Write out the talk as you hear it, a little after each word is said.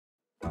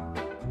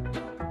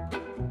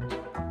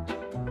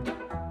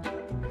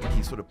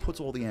he sort of puts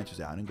all the answers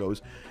out and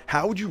goes,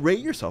 how would you rate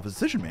yourself as a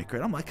decision maker?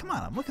 And I'm like, come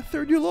on, I'm like a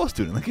third-year law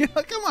student.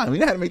 Like, come on, we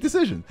know how to make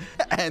decisions.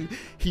 And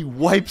he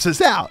wipes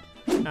us out.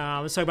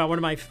 Let's talk about one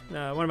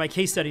of my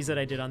case studies that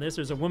I did on this.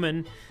 There's a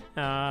woman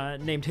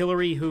named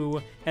Harary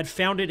who had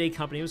founded a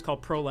company. It was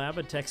called ProLab,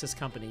 a Texas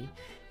company.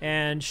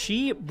 And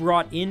she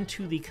brought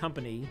into the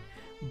company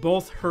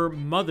both her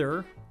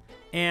mother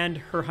and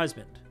her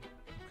husband.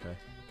 Okay.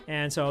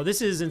 And so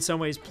this is in some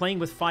ways playing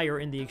with fire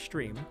in the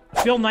extreme.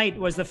 Phil Knight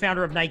was the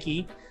founder of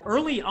Nike.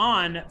 Early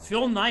on,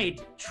 Phil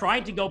Knight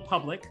tried to go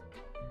public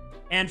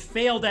and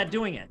failed at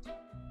doing it.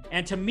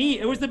 And to me,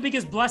 it was the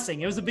biggest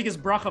blessing. It was the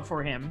biggest bracha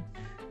for him,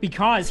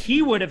 because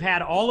he would have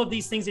had all of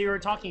these things that you were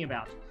talking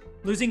about.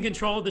 Losing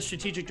control of the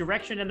strategic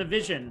direction and the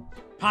vision,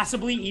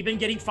 possibly even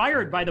getting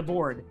fired by the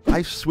board.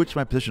 I switched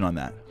my position on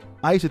that.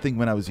 I used to think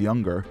when I was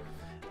younger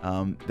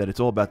that it's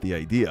all about the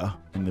idea,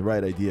 and the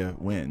right idea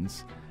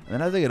wins. And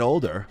then as I get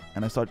older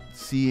and I start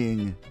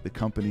seeing the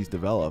companies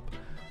develop,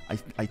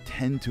 I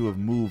tend to have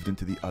moved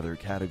into the other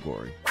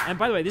category. And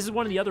by the way, this is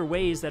one of the other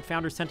ways that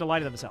founders tend to lie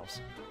to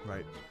themselves.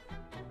 Right.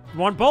 I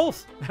want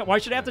both. Why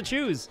should I have to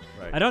choose?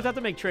 Right. I don't have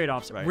to make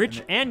trade-offs. Right.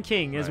 Rich and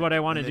king is what I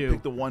want to do.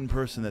 Pick the one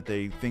person that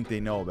they think they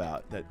know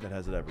about that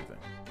has it everything.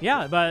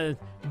 Yeah,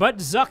 but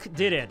Zuck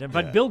did it.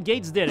 But Bill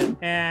Gates did it.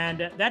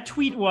 And that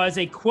tweet was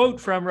a quote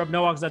from Reb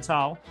Noach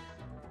Zatzal.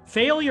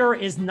 Failure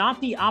is not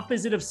the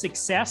opposite of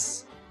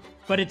success,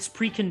 but it's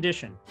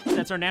precondition.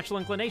 That's our natural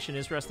inclination,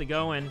 is for us to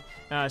go and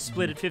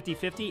split it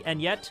 50-50,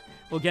 and yet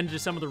we'll get into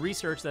some of the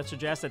research that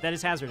suggests that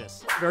is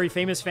hazardous. Very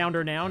famous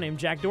founder now named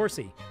Jack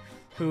Dorsey,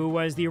 who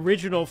was the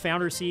original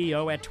founder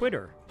CEO at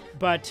Twitter.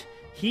 But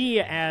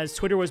he, as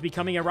Twitter was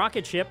becoming a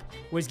rocket ship,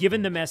 was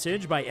given the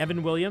message by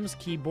Evan Williams,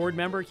 key board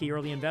member, key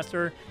early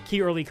investor,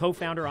 key early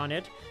co-founder on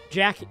it.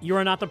 Jack, you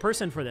are not the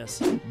person for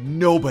this.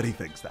 Nobody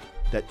thinks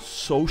that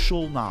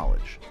social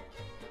knowledge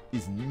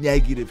is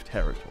negative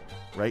territory,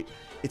 right?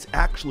 It's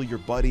actually your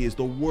buddy is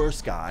the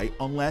worst guy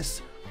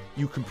unless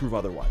you can prove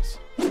otherwise.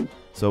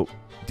 So,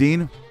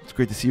 Dean, it's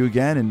great to see you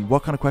again. And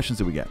what kind of questions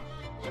did we get?